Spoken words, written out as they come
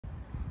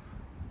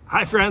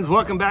Hi friends,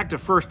 welcome back to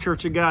First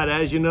Church of God.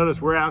 As you notice,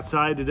 we're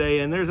outside today,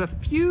 and there's a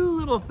few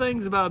little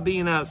things about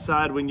being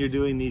outside when you're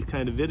doing these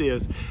kind of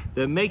videos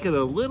that make it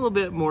a little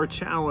bit more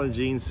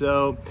challenging,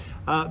 so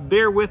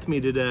bear with me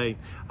today.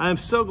 I'm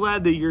so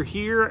glad that you're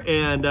here,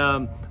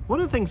 and one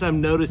of the things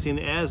I'm noticing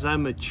as I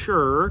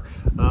mature,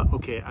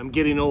 I'm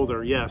getting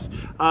older, yes,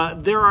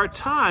 there are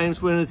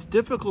times when it's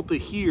difficult to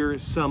hear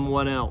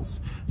someone else.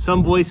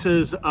 Some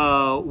voices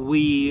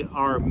we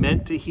are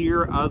meant to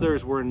hear,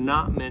 others we're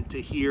not meant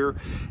to hear,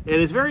 and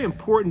it's very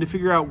important to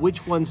figure out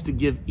which ones to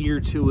give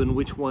ear to and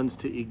which ones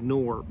to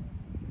ignore.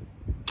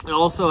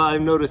 Also,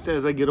 I've noticed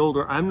as I get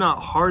older, I'm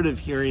not hard of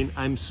hearing,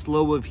 I'm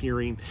slow of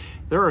hearing.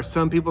 There are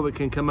some people that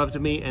can come up to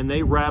me and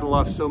they rattle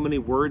off so many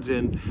words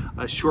in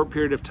a short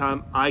period of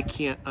time, I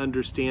can't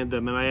understand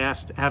them. And I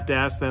have to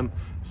ask them,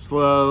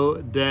 slow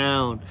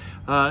down.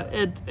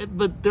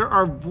 But there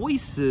are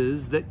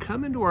voices that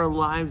come into our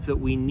lives that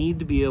we need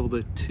to be able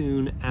to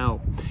tune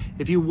out.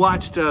 If you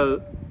watched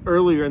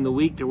earlier in the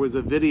week, there was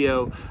a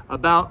video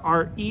about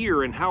our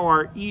ear and how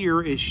our ear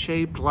is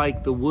shaped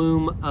like the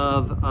womb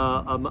of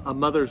a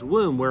mother's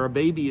womb where a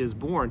baby is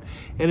born.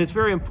 And it's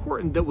very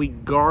important that we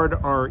guard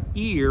our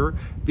ear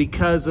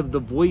because of the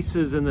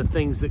voices and the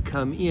things that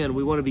come in.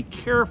 We want to be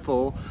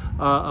careful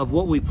of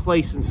what we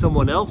place in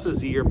someone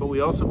else's ear, but we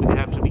also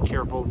have to be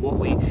careful of what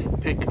we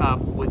pick up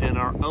within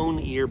our own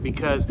ear,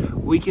 because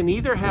we can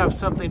either have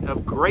something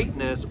of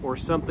greatness or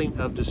something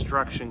of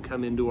destruction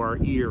come into our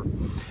ear.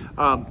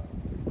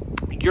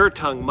 Your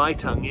tongue, my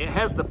tongue, it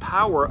has the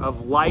power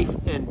of life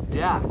and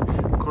death,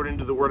 according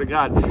to the Word of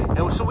God.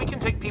 And so we can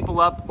take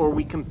people up or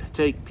we can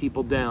take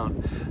people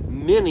down.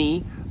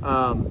 Many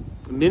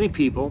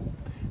people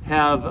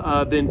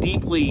have been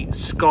deeply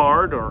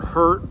scarred or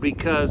hurt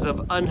because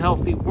of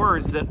unhealthy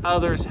words that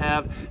others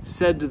have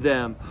said to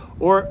them.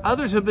 Or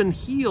others have been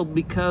healed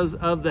because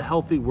of the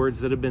healthy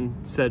words that have been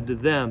said to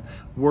them,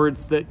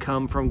 words that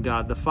come from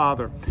God the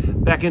Father.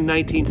 Back in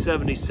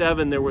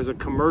 1977, there was a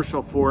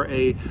commercial for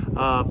a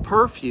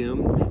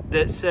perfume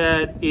that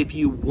said, if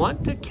you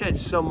want to catch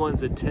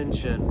someone's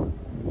attention,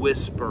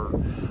 whisper.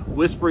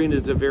 Whispering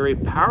is a very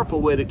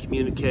powerful way to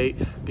communicate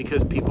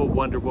because people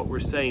wonder what we're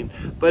saying.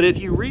 But if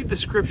you read the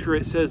scripture,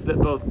 it says that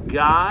both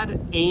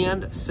God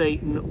and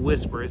Satan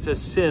whisper. It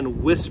says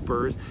sin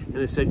whispers, and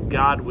it said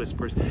God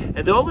whispers.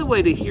 And the only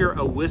way to hear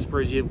a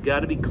whisper is you've got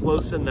to be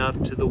close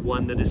enough to the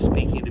one that is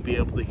speaking to be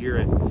able to hear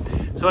it.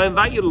 So I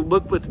invite you to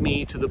look with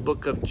me to the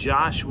book of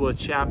Joshua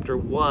chapter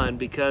 1,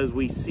 because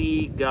we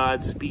see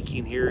God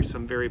speaking here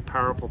some very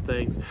powerful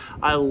things.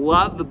 I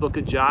love the book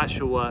of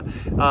Joshua.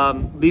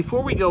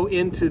 Before we go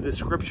into the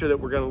scripture that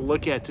we're going to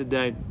look at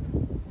today,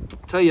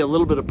 I'll tell you a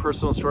little bit of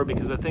personal story,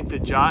 because I think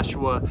that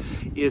Joshua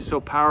is so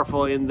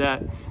powerful in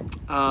that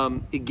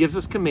it gives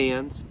us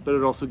commands, but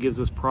it also gives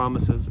us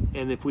promises.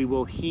 And if we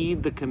will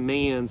heed the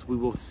commands, we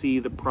will see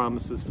the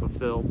promises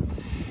fulfilled.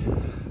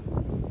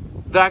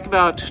 Back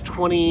about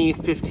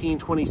 2015,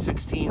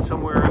 2016,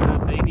 somewhere,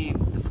 maybe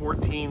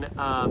 14,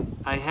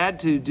 I had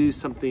to do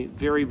something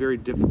very, very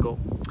difficult.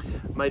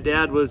 My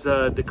dad was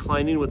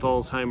declining with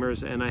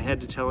Alzheimer's, and I had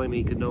to tell him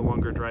he could no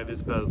longer drive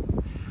his boat.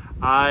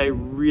 I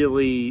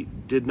really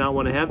did not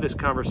want to have this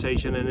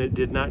conversation, and it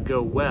did not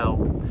go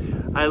well.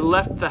 I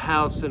left the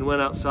house and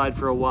went outside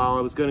for a while.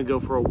 I was going to go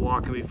for a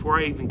walk, and before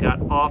I even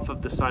got off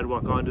of the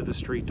sidewalk onto the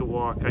street to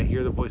walk, I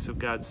hear the voice of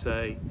God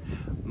say,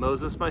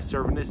 "Moses, my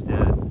servant, is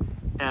dead.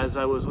 As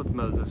I was with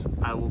Moses,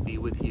 I will be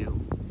with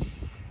you."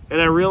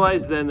 And I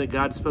realized then that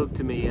God spoke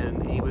to me,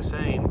 and he was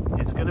saying,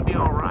 it's going to be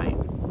all right.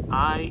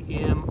 I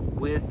am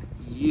with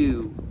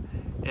you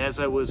as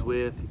I was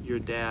with your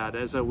dad,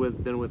 as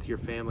I've been with your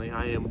family.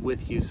 I am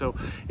with you. So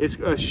it's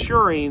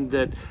assuring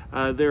that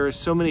there are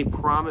so many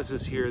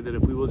promises here that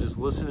if we will just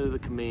listen to the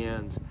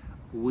commands,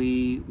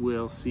 we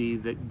will see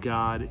that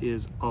God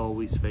is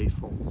always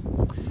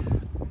faithful.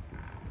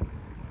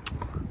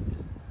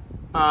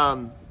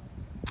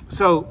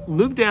 So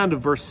move down to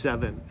verse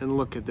 7 and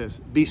look at this.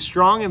 Be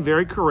strong and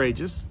very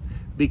courageous.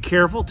 Be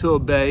careful to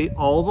obey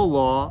all the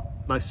law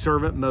my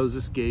servant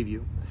Moses gave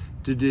you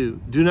to do.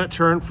 Do not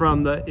turn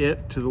from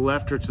it to the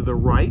left or to the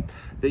right,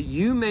 that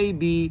you may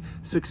be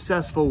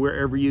successful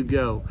wherever you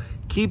go.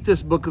 Keep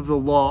this book of the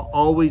law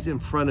always in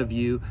front of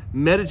you.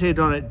 Meditate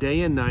on it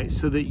day and night,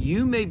 so that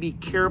you may be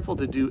careful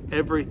to do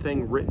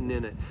everything written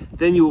in it.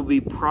 Then you will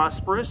be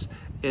prosperous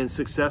and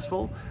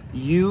successful.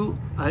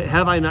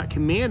 Have I not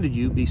commanded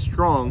you? Be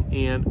strong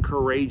and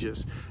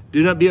courageous.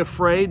 Do not be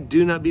afraid.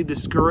 Do not be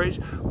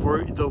discouraged,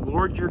 for the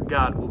Lord your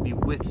God will be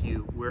with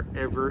you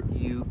wherever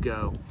you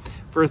go.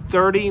 For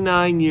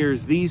 39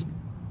 years, these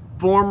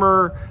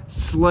former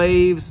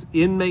slaves,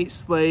 inmate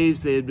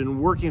slaves, they had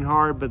been working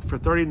hard, but for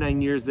 39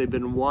 years they've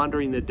been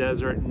wandering the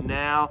desert.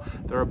 Now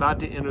they're about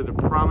to enter the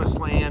promised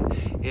land.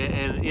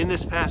 And in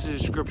this passage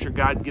of scripture,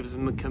 God gives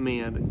them a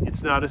command.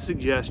 It's not a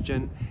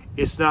suggestion.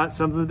 It's not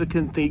something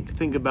to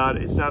think about.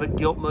 It's not a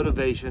guilt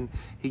motivation.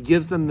 He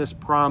gives them this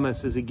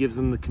promise as he gives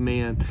them the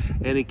command,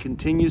 and he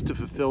continues to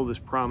fulfill this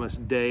promise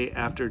day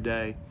after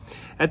day.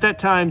 At that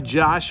time,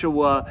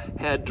 Joshua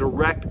had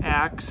direct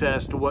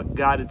access to what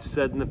God had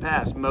said in the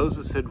past.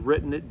 Moses had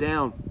written it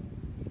down.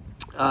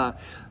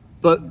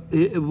 But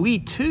we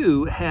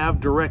too have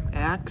direct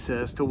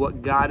access to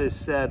what God has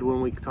said when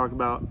we talk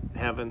about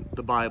having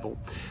the Bible.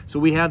 So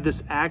we have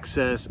this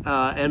access,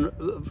 and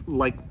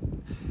like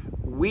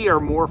we are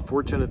more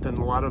fortunate than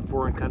a lot of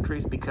foreign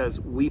countries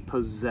because we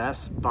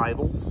possess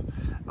Bibles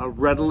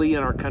readily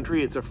in our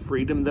country. It's a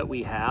freedom that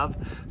we have.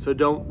 So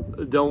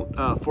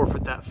don't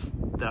forfeit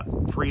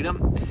that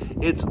freedom.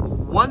 It's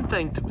one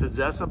thing to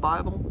possess a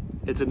Bible.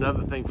 It's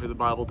another thing for the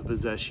Bible to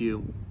possess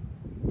you.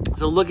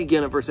 So look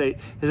again at verse 8. It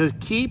says,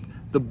 keep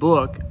the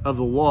book of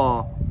the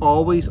law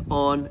always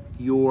on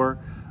your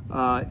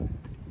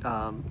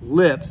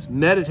lips,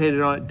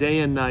 meditated on it day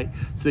and night,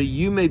 so that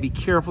you may be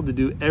careful to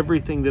do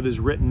everything that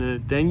is written in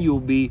it. Then you will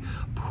be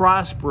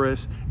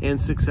prosperous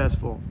and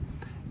successful.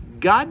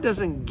 God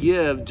doesn't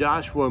give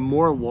Joshua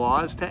more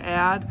laws to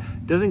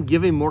add, doesn't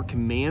give him more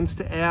commands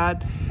to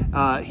add.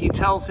 He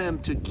tells him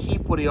to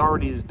keep what he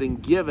already has been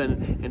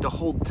given and to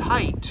hold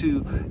tight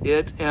to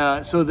it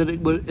so that it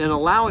would, and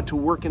allow it to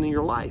work in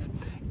your life.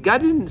 God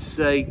didn't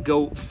say,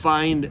 go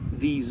find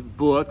these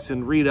books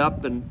and read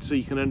up and so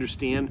you can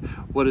understand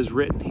what is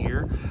written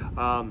here.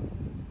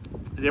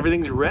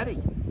 Everything's ready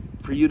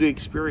for you to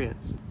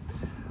experience.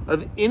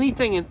 Of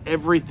anything and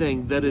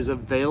everything that is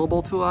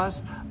available to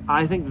us,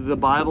 I think that the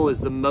Bible is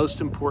the most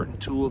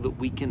important tool that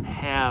we can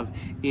have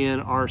in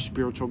our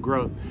spiritual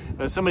growth.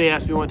 Somebody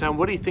asked me one time,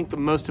 what do you think the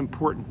most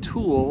important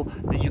tool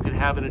that you could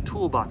have in a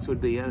toolbox would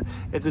be? And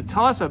it's a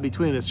toss-up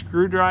between a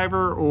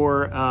screwdriver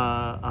or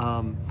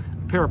a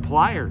pair of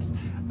pliers.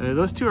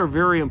 Those two are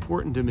very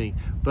important to me.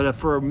 But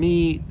for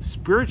me,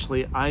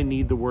 spiritually, I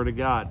need the Word of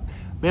God.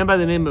 A man by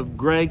the name of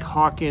Greg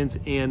Hawkins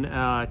and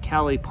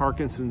Callie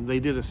Parkinson, they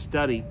did a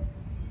study.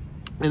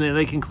 And then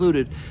they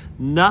concluded,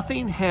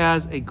 nothing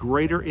has a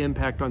greater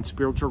impact on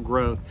spiritual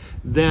growth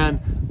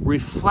than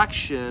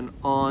reflection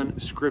on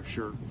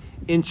Scripture.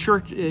 In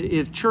church,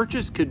 if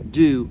churches could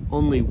do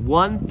only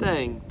one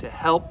thing to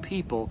help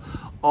people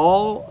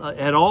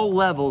at all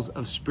levels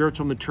of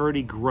spiritual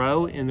maturity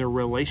grow in their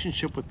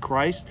relationship with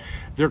Christ,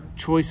 their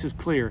choice is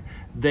clear.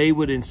 They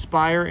would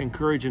inspire,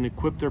 encourage, and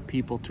equip their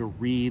people to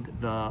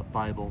read the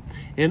Bible.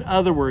 In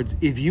other words,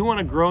 if you want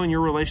to grow in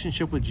your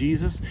relationship with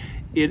Jesus,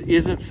 it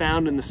isn't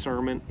found in the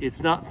sermon.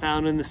 It's not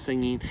found in the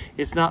singing.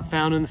 It's not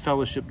found in the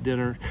fellowship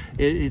dinner.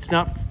 It's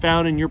not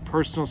found in your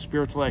personal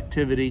spiritual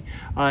activity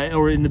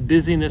or in the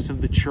busyness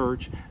of the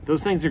church.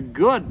 Those things are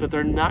good, but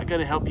they're not going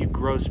to help you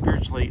grow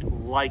spiritually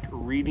like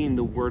reading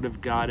the Word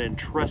of God and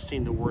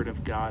trusting the Word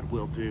of God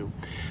will do.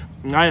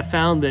 And I have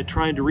found that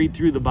trying to read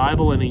through the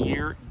Bible in a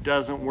year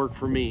doesn't work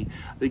for me.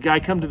 I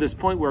come to this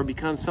point where it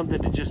becomes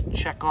something to just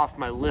check off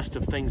my list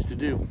of things to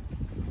do.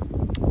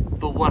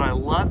 But what I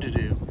love to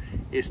do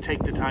is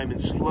take the time and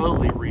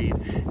slowly read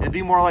and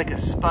be more like a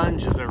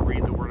sponge as I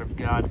read the Word of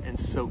God and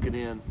soak it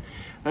in.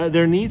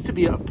 There needs to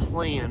be a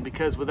plan,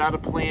 because without a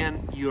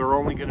plan, you're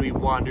only going to be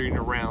wandering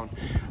around.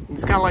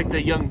 It's kind of like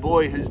the young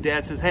boy whose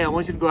dad says, hey, I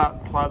want you to go out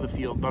and plow the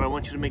field, but I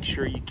want you to make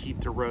sure you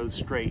keep the rows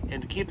straight.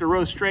 And to keep the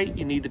rows straight,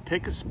 you need to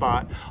pick a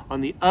spot on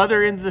the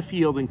other end of the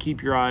field and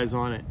keep your eyes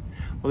on it.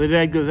 Well, the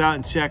dad goes out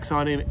and checks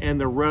on him, and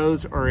the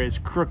rows are as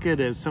crooked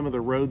as some of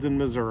the roads in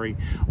Missouri,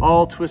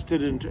 all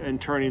twisted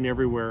and turning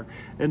everywhere.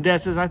 And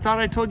Dad says, I thought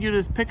I told you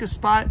to pick a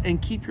spot and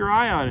keep your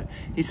eye on it.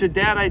 He said,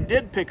 Dad, I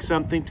did pick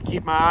something to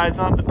keep my eyes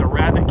on, but the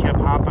rabbit kept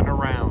hopping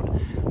around.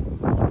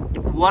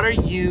 What are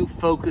you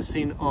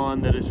focusing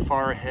on that is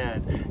far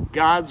ahead?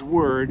 God's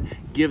Word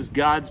gives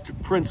God's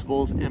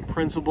principles, and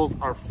principles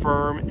are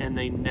firm and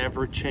they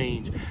never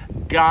change.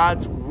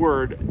 God's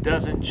Word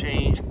doesn't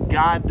change,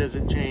 God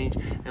doesn't change,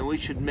 and we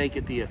should make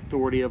it the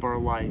authority of our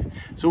life.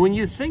 So when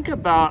you think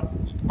about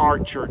our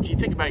church, you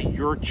think about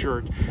your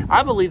church,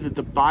 I believe that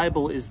the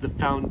Bible is the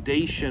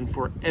foundation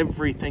for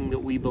everything that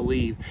we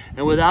believe.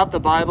 And without the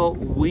Bible,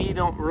 we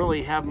don't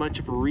really have much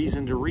of a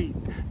reason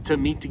to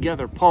meet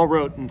together. Paul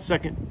wrote in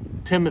 2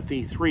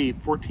 Timothy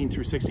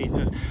 3:14-16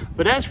 says,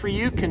 but as for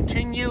you,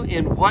 continue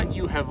in what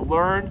you have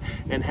learned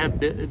and have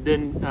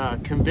been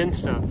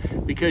convinced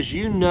of, because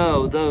you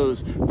know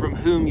those from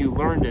whom you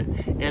learned it,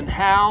 and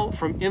how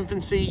from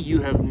infancy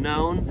you have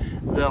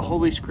known the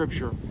Holy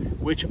Scripture,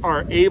 which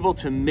are able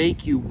to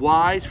make you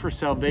wise for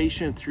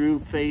salvation through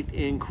faith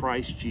in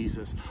Christ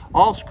Jesus.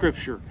 All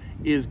Scripture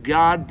is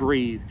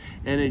God-breathed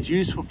and is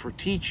useful for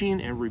teaching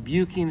and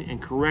rebuking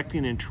and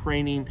correcting and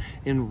training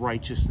in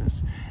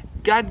righteousness.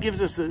 God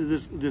gives us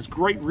this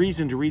great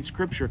reason to read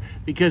Scripture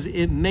because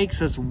it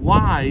makes us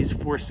wise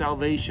for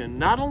salvation.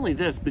 Not only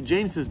this, but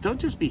James says,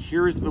 don't just be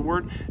hearers of the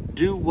word,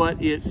 do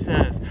what it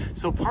says.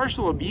 So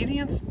partial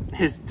obedience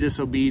is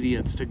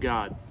disobedience to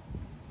God.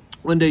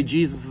 One day,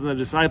 Jesus and the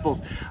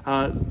disciples,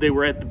 they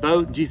were at the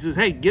boat. Jesus says,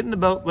 hey, get in the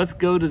boat. Let's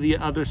go to the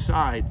other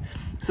side.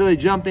 So they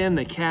jump in,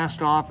 they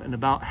cast off, and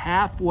about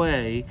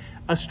halfway,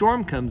 a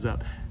storm comes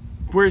up.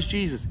 Where's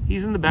Jesus?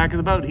 He's in the back of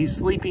the boat. He's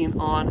sleeping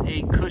on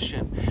a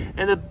cushion.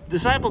 And the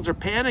disciples are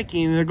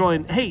panicking, and they're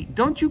going, hey,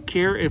 don't you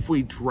care if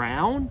we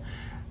drown?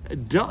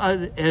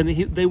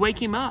 They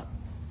wake him up.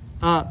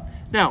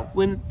 Now,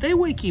 when they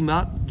wake him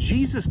up,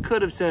 Jesus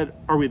could have said,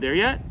 are we there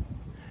yet?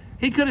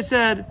 He could have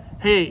said,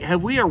 hey,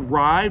 have we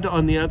arrived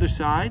on the other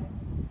side?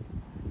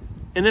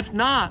 And if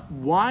not,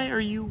 why are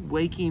you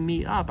waking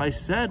me up? I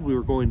said we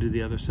were going to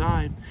the other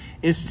side.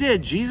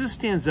 Instead, Jesus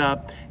stands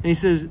up and he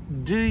says,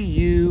 do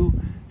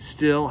you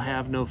still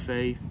have no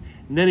faith?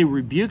 And then he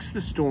rebukes the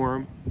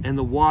storm, and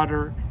the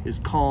water is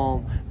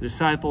calm. The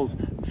disciples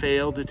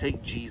failed to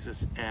take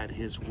Jesus at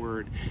his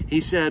word. He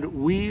said,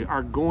 we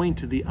are going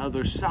to the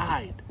other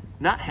side,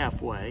 not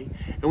halfway.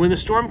 And when the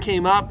storm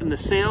came up and the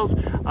sails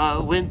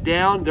went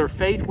down, their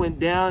faith went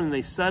down, and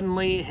they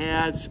suddenly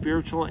had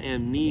spiritual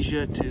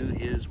amnesia to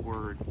his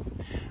word.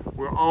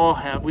 We all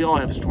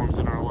have storms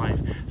in our life.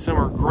 Some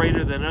are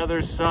greater than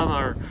others. Some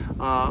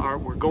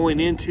we're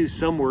going into.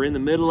 Some we're in the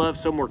middle of.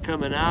 Some we're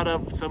coming out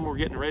of. Some we're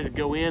getting ready to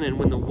go in. And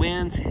when the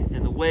winds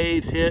and the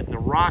waves hit and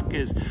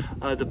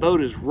the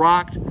boat is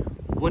rocked,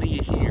 what do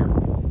you hear?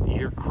 Do you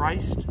hear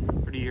Christ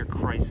or do you hear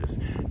crisis?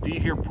 Do you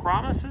hear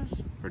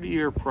promises or do you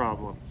hear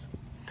problems?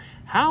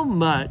 How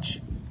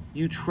much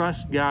you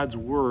trust God's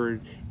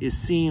word is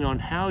seen on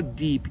how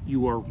deep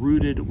you are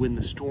rooted when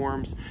the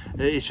storms,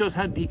 it shows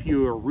how deep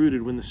you are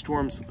rooted when the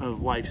storms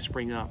of life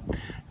spring up.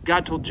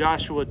 God told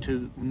Joshua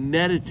to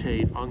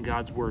meditate on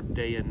God's word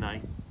day and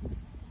night.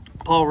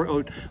 Paul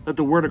wrote, let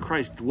the word of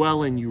Christ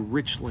dwell in you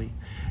richly.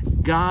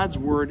 God's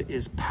word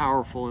is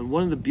powerful, and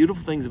one of the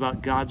beautiful things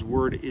about God's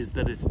word is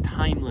that it's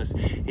timeless.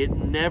 It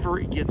never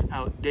gets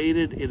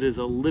outdated. It is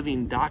a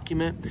living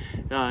document.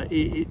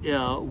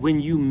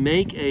 When you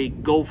make a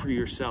goal for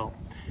yourself,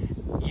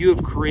 you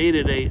have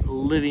created a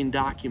living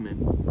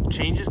document.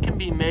 Changes can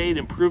be made,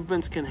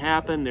 improvements can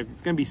happen, there's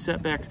going to be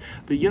setbacks,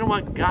 but you know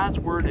what? God's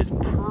word is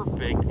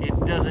perfect.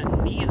 It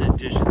doesn't need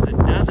additions. It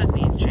doesn't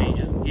need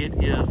changes.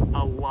 It is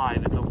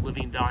alive. It's a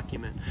living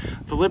document.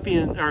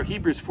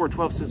 Hebrews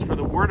 4:12 says, for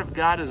the word of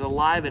God is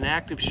alive and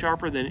active,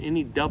 sharper than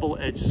any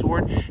double-edged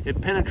sword.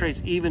 It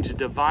penetrates even to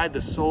divide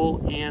the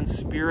soul and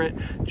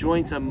spirit,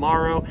 joints and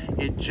marrow.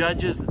 It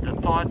judges the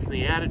thoughts and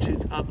the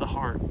attitudes of the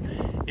heart.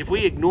 If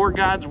we ignore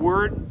God's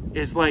word,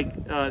 it's like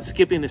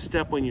skipping a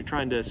step when you're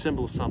trying to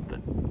assemble something.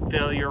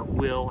 Failure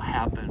will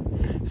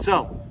happen.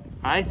 So,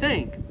 I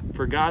think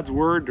for God's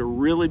word to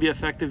really be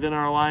effective in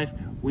our life,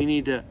 we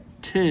need to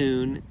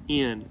tune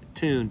in.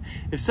 Tune.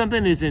 If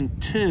something is in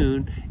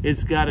tune,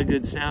 it's got a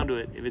good sound to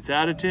it. If it's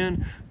out of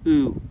tune,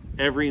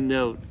 every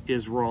note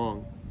is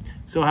wrong.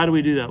 So how do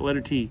we do that? Letter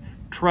T,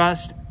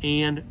 trust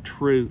and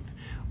truth.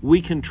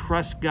 We can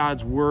trust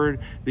God's word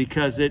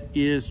because it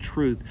is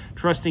truth.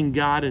 Trusting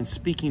God and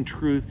speaking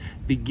truth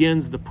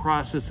begins the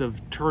process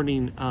of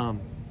tuning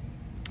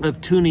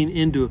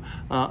into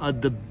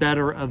the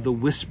better of the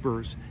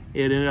whispers.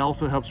 And it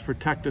also helps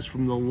protect us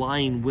from the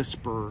lying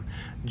whisperer.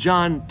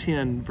 John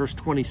 10, verse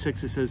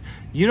 26, it says,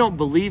 you don't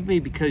believe me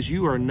because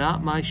you are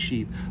not my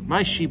sheep.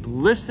 My sheep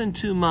listen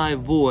to my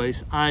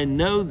voice. I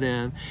know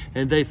them,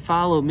 and they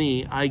follow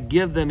me. I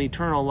give them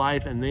eternal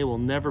life, and they will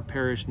never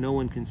perish. No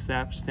one can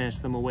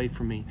snatch them away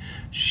from me.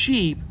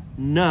 Sheep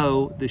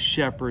know the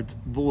shepherd's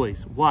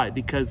voice. Why?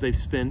 Because they've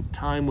spent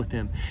time with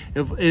him.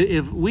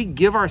 If we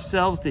give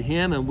ourselves to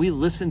him and we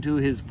listen to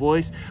his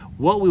voice,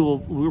 we're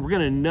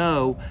going to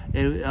know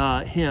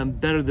him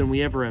better than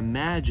we ever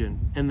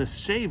imagined. And the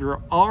Savior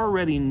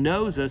already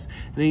knows us,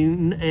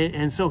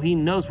 and so he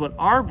knows what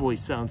our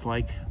voice sounds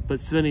like.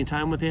 But spending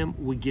time with him,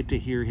 we get to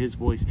hear his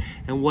voice.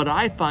 And what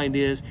I find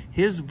is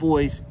his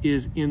voice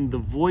is in the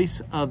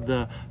voice of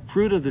the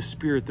fruit of the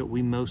Spirit that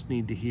we most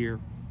need to hear.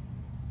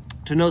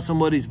 To know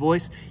somebody's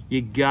voice,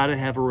 you got to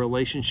have a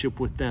relationship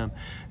with them.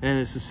 And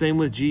it's the same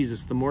with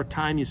Jesus. The more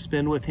time you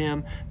spend with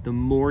him, the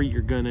more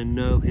you're going to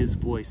know his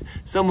voice.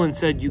 Someone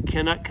said you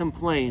cannot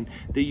complain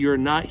that you're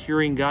not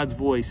hearing God's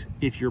voice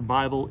if your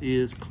Bible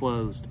is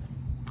closed.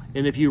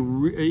 And if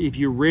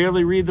you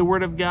rarely read the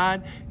Word of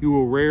God, you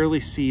will rarely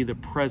see the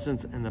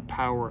presence and the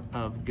power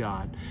of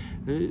God.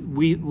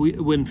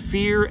 When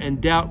fear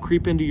and doubt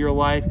creep into your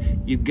life,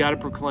 you've got to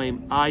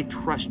proclaim, I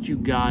trust you,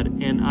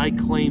 God, and I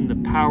claim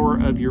the power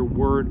of your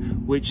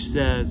Word, which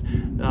says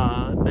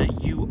that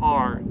you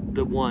are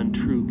the one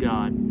true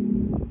God.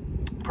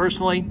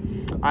 Personally,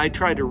 I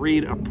try to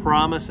read a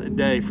promise a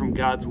day from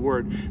God's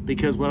Word,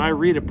 because when I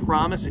read a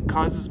promise, it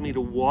causes me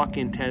to walk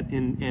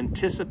in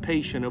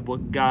anticipation of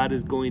what God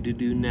is going to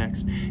do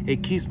next.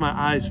 It keeps my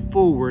eyes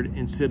forward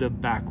instead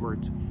of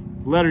backwards.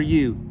 Letter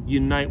U,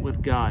 unite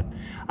with God.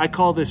 I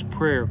call this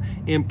prayer.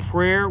 In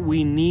prayer,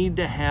 we need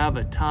to have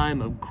a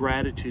time of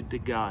gratitude to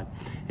God,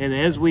 and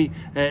as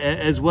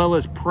well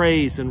as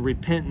praise and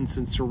repentance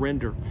and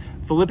surrender.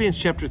 Philippians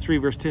chapter 3,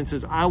 verse 10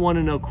 says, I want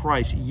to know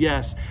Christ,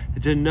 yes,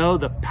 to know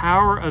the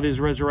power of his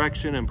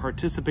resurrection and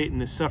participate in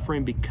his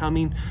suffering,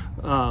 becoming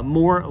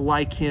more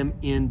like him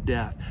in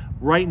death.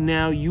 Right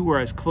now, you are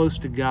as close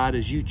to God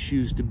as you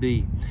choose to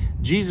be.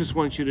 Jesus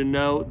wants you to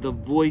know the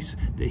voice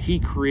that he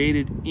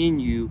created in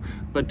you,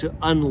 but to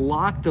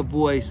unlock the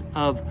voice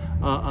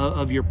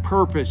of your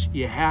purpose,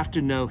 you have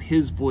to know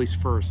his voice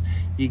first.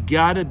 You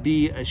got to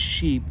be a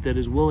sheep that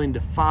is willing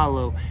to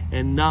follow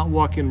and not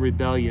walk in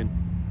rebellion.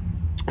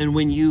 And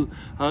when you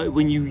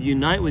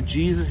unite with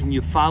Jesus and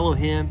you follow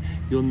him,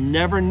 you'll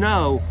never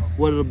know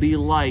what it'll be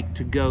like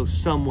to go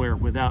somewhere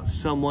without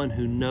someone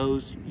who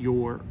knows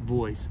your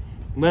voice.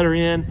 Letter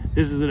N,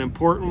 this is an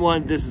important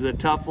one. This is a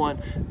tough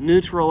one.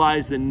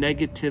 Neutralize the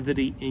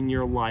negativity in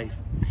your life.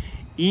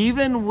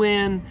 Even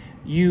when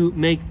you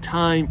make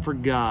time for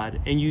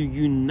God and you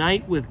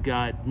unite with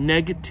God,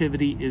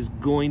 negativity is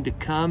going to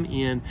come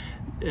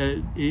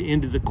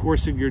into the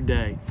course of your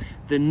day.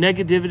 The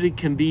negativity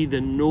can be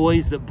the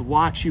noise that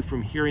blocks you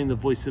from hearing the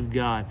voice of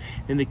God.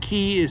 And the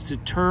key is to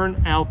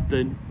turn out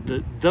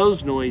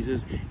those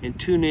noises and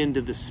tune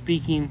into the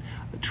speaking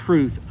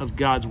truth of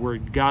God's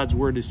word. God's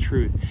word is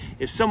truth.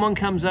 If someone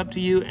comes up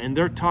to you and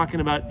they're talking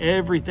about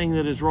everything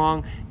that is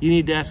wrong, you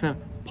need to ask them,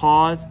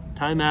 pause,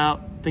 time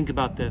out, think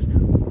about this.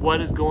 What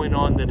is going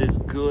on that is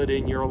good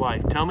in your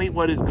life? Tell me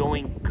what is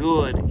going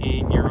good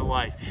in your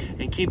life.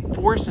 And keep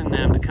forcing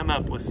them to come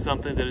up with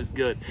something that is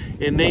good.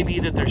 It may be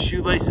that their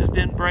shoelaces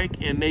didn't break.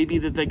 It may be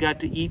that they got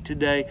to eat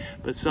today,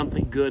 but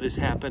something good has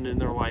happened in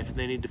their life and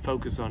they need to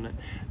focus on it.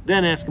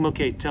 Then ask them,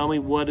 okay, tell me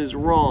what is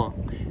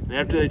wrong. And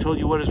after they told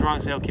you what is wrong,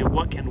 say, okay,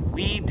 what can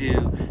we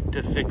do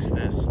to fix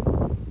this?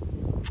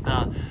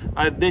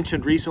 I've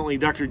mentioned recently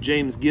Dr.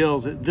 James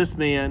Gills. This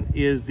man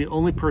is the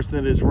only person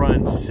that has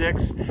run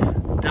 6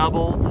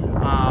 double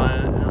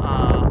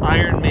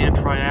Ironman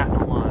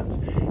triathlons.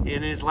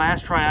 In his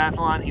last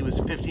triathlon, he was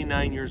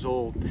 59 years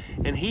old.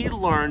 And he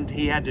learned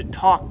he had to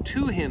talk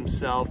to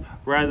himself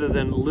rather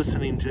than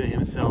listening to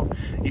himself.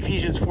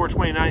 Ephesians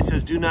 4:29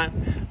 says, do not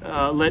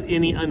let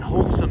any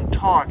unwholesome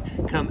talk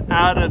come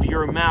out of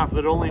your mouth,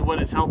 but only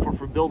what is helpful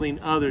for building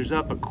others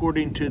up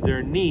according to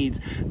their needs,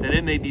 that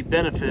it may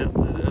benefit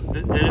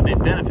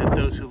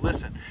those who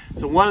listen.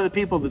 So one of the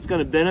people that's going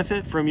to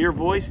benefit from your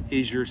voice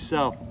is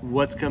yourself.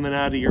 What's coming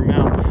out of your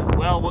mouth?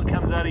 Well, what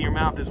comes out of your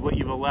mouth is what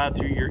you've allowed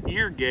through your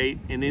ear gate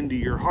and into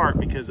your heart,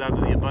 because out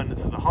of the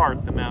abundance of the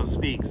heart, the mouth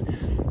speaks.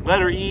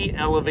 Letter E,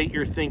 elevate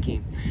your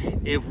thinking.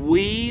 If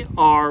we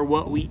are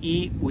what we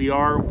eat, we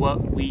are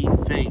what we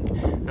think.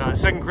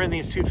 2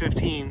 Corinthians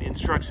 2:15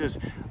 instructs us,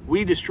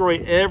 we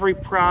destroy every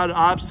proud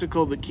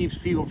obstacle that keeps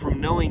people from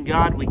knowing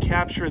God. We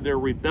capture their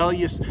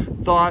rebellious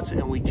thoughts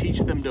and we teach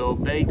them to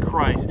obey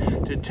Christ.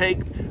 To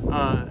take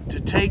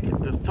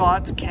the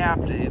thoughts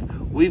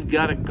captive, we've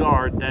got to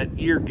guard that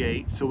ear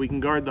gate so we can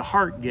guard the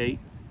heart gate,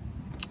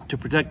 to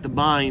protect the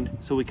mind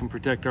so we can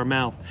protect our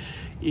mouth.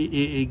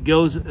 It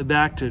goes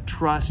back to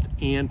trust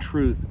and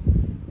truth.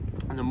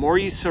 And the more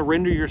you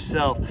surround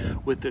yourself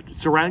with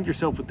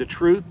the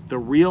truth, the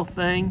real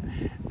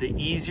thing, the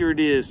easier it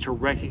is to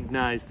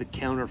recognize the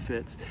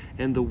counterfeits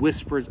and the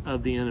whispers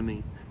of the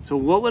enemy. So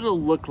what would it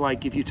look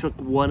like if you took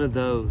one of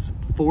those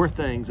 4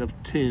 things of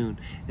tune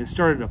and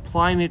started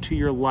applying it to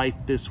your life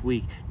this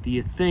week? Do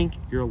you think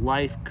your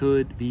life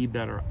could be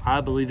better?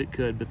 I believe it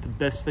could, but the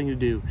best thing to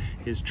do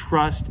is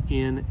trust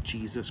in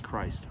Jesus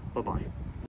Christ. Bye-bye.